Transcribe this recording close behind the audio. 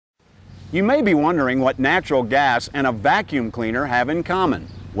You may be wondering what natural gas and a vacuum cleaner have in common.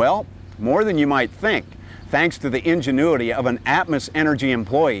 Well, more than you might think. Thanks to the ingenuity of an Atmos Energy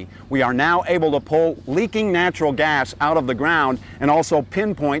employee, we are now able to pull leaking natural gas out of the ground and also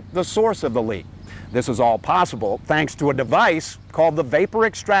pinpoint the source of the leak. This is all possible thanks to a device called the vapor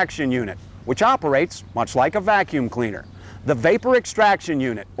extraction unit, which operates much like a vacuum cleaner. The vapor extraction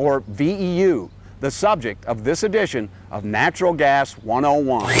unit, or VEU, the subject of this edition of Natural Gas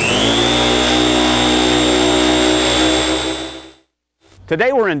 101.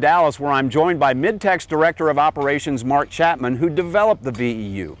 Today we're in Dallas, where I'm joined by Midtech's Director of Operations, Mark Chapman, who developed the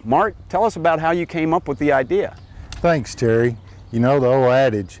VEU. Mark, tell us about how you came up with the idea. Thanks, Terry. You know the old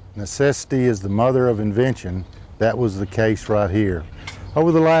adage, necessity is the mother of invention. That was the case right here.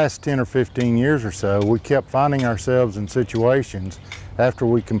 Over the last 10 or 15 years or so, we kept finding ourselves in situations after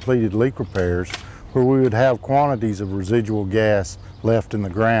we completed leak repairs where we would have quantities of residual gas left in the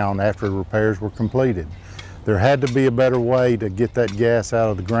ground after repairs were completed. There had to be a better way to get that gas out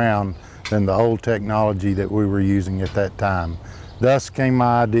of the ground than the old technology that we were using at that time. Thus came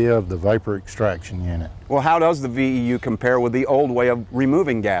my idea of the vapor extraction unit. Well, how does the VEU compare with the old way of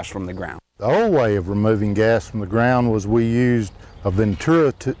removing gas from the ground? The old way of removing gas from the ground was we used a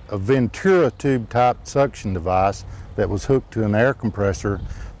Ventura tube type suction device that was hooked to an air compressor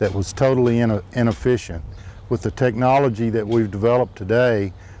that was totally inefficient. With the technology that we've developed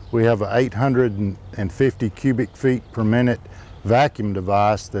today, we have an 850 cubic feet per minute vacuum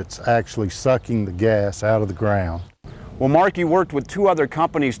device that's actually sucking the gas out of the ground. Well, Mark, you worked with two other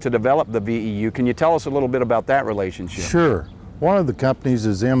companies to develop the VEU. Can you tell us a little bit about that relationship? Sure. One of the companies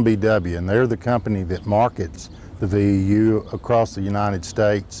is MBW, and they're the company that markets the VEU across the United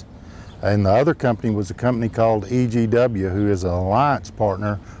States. And the other company was a company called EGW, who is an alliance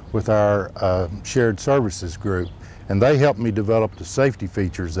partner with our shared services group. And they helped me develop the safety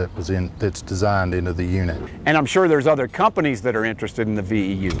features that's designed into the unit. And I'm sure there's other companies that are interested in the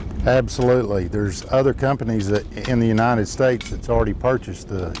VEU. Absolutely. There's other companies that in the United States that's already purchased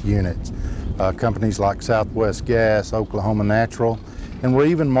the units. Companies like Southwest Gas, Oklahoma Natural, and we're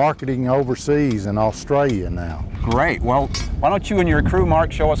even marketing overseas in Australia now. Great. Well, why don't you and your crew,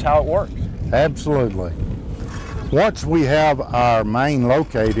 Mark, show us how it works? Absolutely. Once we have our main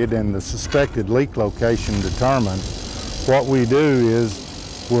located and the suspected leak location determined, what we do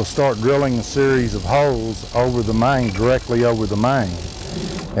is we'll start drilling a series of holes over the main, directly over the main.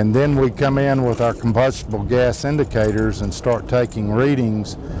 And then we come in with our combustible gas indicators and start taking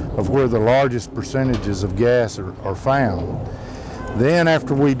readings of where the largest percentages of gas are found. Then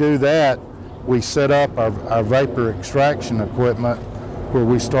after we do that, we set up our vapor extraction equipment where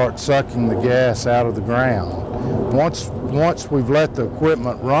we start sucking the gas out of the ground. Once we've let the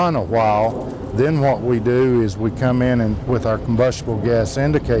equipment run a while, then what we do is we come in and with our combustible gas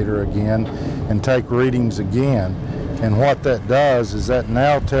indicator again and take readings again. And what that does is that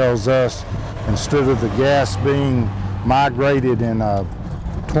now tells us, instead of the gas being migrated in a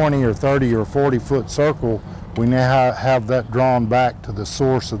 20 or 30 or 40 foot circle, we now have that drawn back to the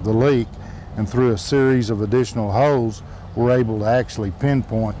source of the leak, and through a series of additional holes, we're able to actually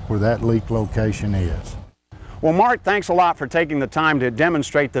pinpoint where that leak location is. Well, Mark, thanks a lot for taking the time to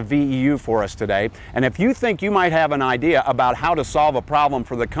demonstrate the VEU for us today. And if you think you might have an idea about how to solve a problem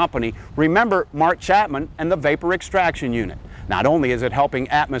for the company, remember Mark Chapman and the vapor extraction unit. Not only is it helping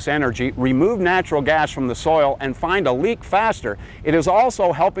Atmos Energy remove natural gas from the soil and find a leak faster, it is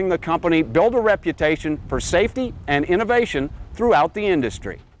also helping the company build a reputation for safety and innovation throughout the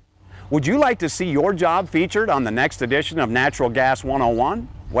industry. Would you like to see your job featured on the next edition of Natural Gas 101?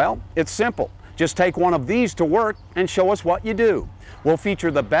 Well, it's simple. Just take one of these to work and show us what you do. We'll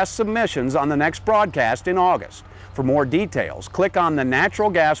feature the best submissions on the next broadcast in August. For more details, click on the Natural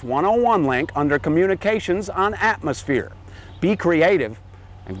Gas 101 link under Communications on Atmosphere. Be creative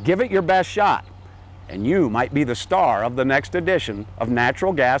and give it your best shot, and you might be the star of the next edition of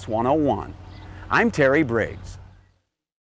Natural Gas 101. I'm Terry Briggs.